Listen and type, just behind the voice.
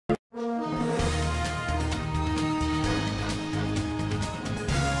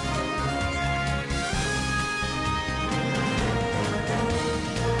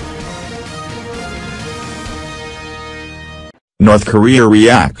North Korea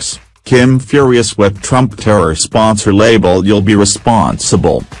reacts, Kim furious with Trump terror sponsor label "You'll be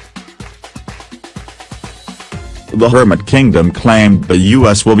responsible." The Hermit Kingdom claimed the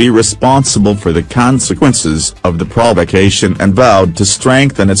U.S. will be responsible for the consequences of the provocation and vowed to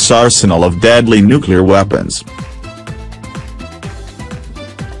strengthen its arsenal of deadly nuclear weapons.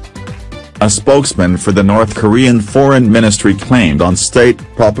 A spokesman for the North Korean Foreign Ministry claimed on state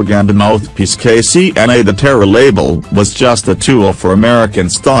propaganda mouthpiece KCNA the terror label was just a tool for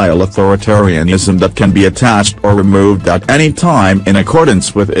American-style authoritarianism that can be attached or removed at any time in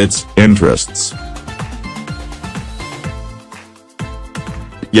accordance with its interests.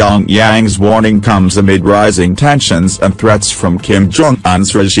 Pyongyang's warning comes amid rising tensions and threats from Kim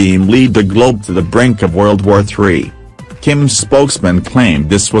Jong-un's regime lead the globe to the brink of World War III. Kim's spokesman claimed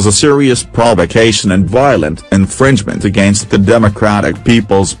this was a serious provocation and violent infringement against the Democratic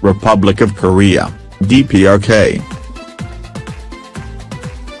People's Republic of Korea, DPRK.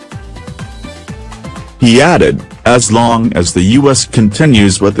 He added, as long as the U.S.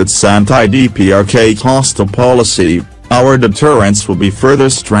 continues with its anti-DPRK hostile policy, our deterrence will be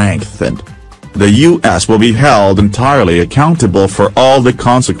further strengthened. The U.S. will be held entirely accountable for all the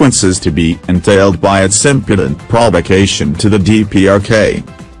consequences to be entailed by its impudent provocation to the DPRK.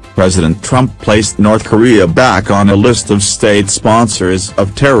 President Trump placed North Korea back on a list of state sponsors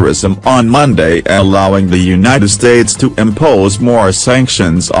of terrorism on Monday, allowing the United States to impose more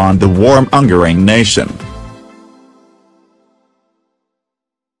sanctions on the warmongering nation.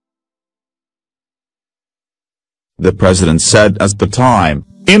 The president said at the time,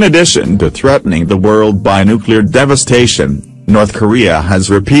 in addition to threatening the world by nuclear devastation, North Korea has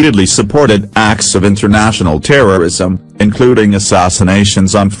repeatedly supported acts of international terrorism, including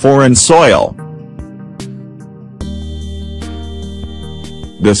assassinations on foreign soil.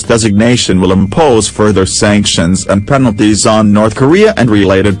 This designation will impose further sanctions and penalties on North Korea and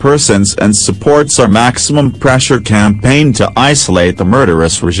related persons and supports our maximum pressure campaign to isolate the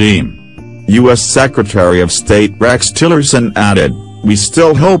murderous regime. U.S. Secretary of State Rex Tillerson added, "We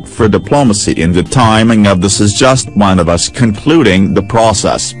still hope for diplomacy and the timing of this is just one of us concluding the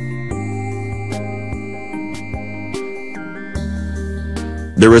process.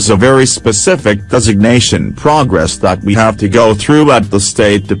 There is a very specific designation progress that we have to go through at the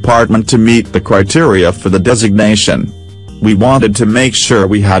State Department to meet the criteria for the designation. We wanted to make sure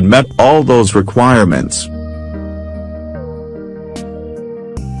we had met all those requirements.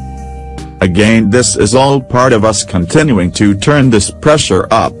 Again, this is all part of us continuing to turn this pressure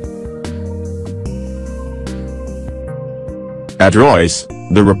up." Ed Royce,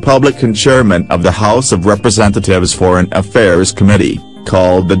 the Republican chairman of the House of Representatives Foreign Affairs Committee,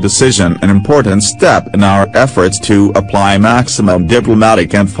 called the decision an important step in our efforts to apply maximum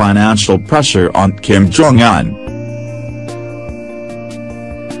diplomatic and financial pressure on Kim Jong-un.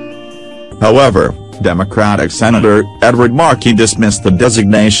 However, Democratic Senator Edward Markey dismissed the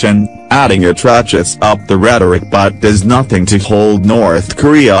designation, adding it ratchets up the rhetoric but does nothing to hold North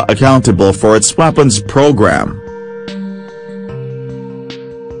Korea accountable for its weapons program.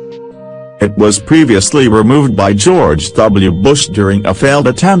 It was previously removed by George W. Bush during a failed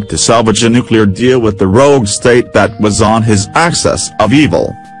attempt to salvage a nuclear deal with the rogue state that was on his axis of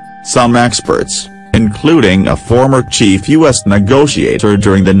evil. Some experts, including a former chief U.S. negotiator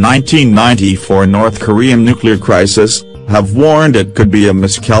during the 1994 North Korean nuclear crisis, have warned it could be a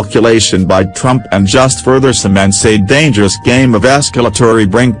miscalculation by Trump and just further cements a dangerous game of escalatory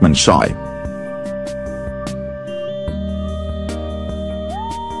brinkmanship.